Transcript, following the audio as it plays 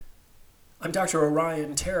I'm Dr.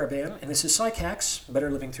 Orion Taraban, and this is PsycHacks, Better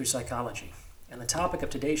Living Through Psychology. And the topic of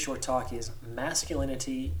today's short talk is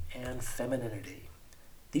masculinity and femininity.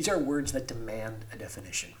 These are words that demand a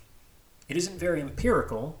definition. It isn't very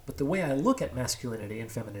empirical, but the way I look at masculinity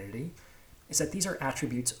and femininity is that these are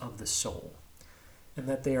attributes of the soul, and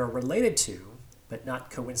that they are related to, but not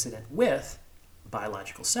coincident with,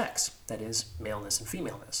 biological sex, that is, maleness and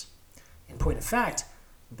femaleness. In point of fact,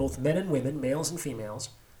 both men and women, males and females,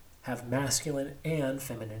 have masculine and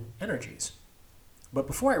feminine energies. But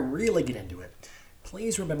before I really get into it,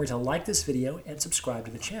 please remember to like this video and subscribe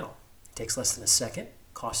to the channel. It takes less than a second,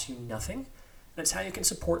 costs you nothing, and it's how you can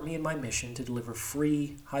support me in my mission to deliver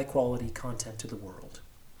free, high-quality content to the world.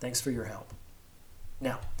 Thanks for your help.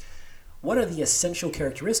 Now, what are the essential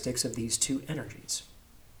characteristics of these two energies?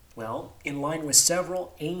 Well, in line with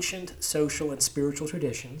several ancient social and spiritual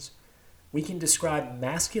traditions, we can describe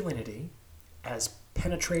masculinity as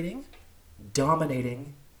penetrating,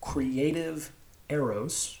 dominating, creative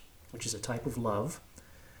eros, which is a type of love,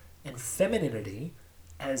 and femininity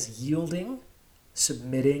as yielding,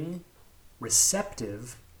 submitting,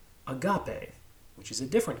 receptive, agape, which is a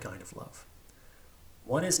different kind of love.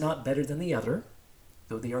 One is not better than the other,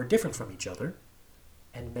 though they are different from each other,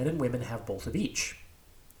 and men and women have both of each.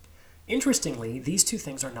 Interestingly, these two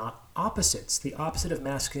things are not opposites. The opposite of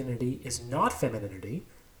masculinity is not femininity,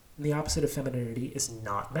 and the opposite of femininity is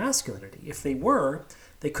not masculinity. If they were,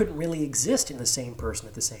 they couldn't really exist in the same person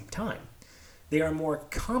at the same time. They are more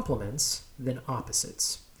complements than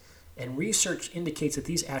opposites. And research indicates that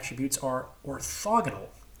these attributes are orthogonal,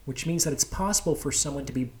 which means that it's possible for someone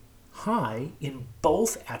to be high in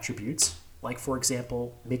both attributes, like, for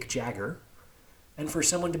example, Mick Jagger, and for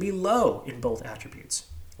someone to be low in both attributes,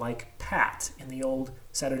 like Pat in the old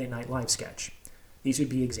Saturday Night Live sketch. These would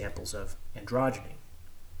be examples of androgyny.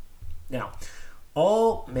 Now,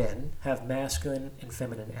 all men have masculine and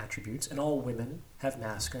feminine attributes, and all women have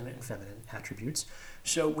masculine and feminine attributes,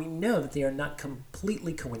 so we know that they are not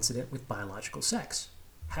completely coincident with biological sex.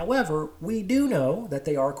 However, we do know that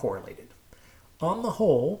they are correlated. On the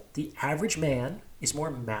whole, the average man is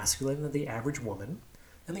more masculine than the average woman,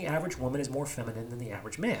 and the average woman is more feminine than the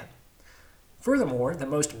average man. Furthermore, the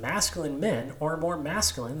most masculine men are more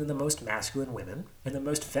masculine than the most masculine women, and the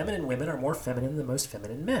most feminine women are more feminine than the most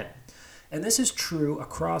feminine men. And this is true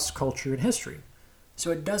across culture and history.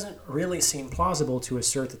 So it doesn't really seem plausible to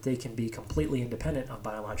assert that they can be completely independent of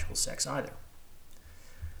biological sex either.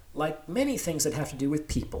 Like many things that have to do with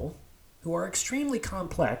people, who are extremely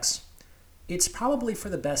complex, it's probably for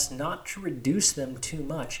the best not to reduce them too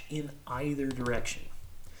much in either direction.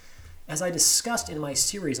 As I discussed in my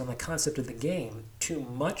series on the concept of the game, too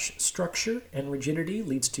much structure and rigidity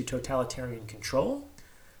leads to totalitarian control,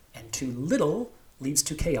 and too little leads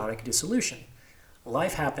to chaotic dissolution.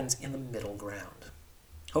 Life happens in the middle ground.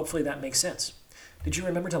 Hopefully that makes sense. Did you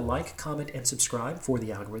remember to like, comment, and subscribe for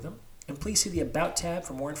the algorithm? And please see the About tab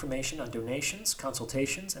for more information on donations,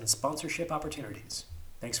 consultations, and sponsorship opportunities.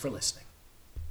 Thanks for listening.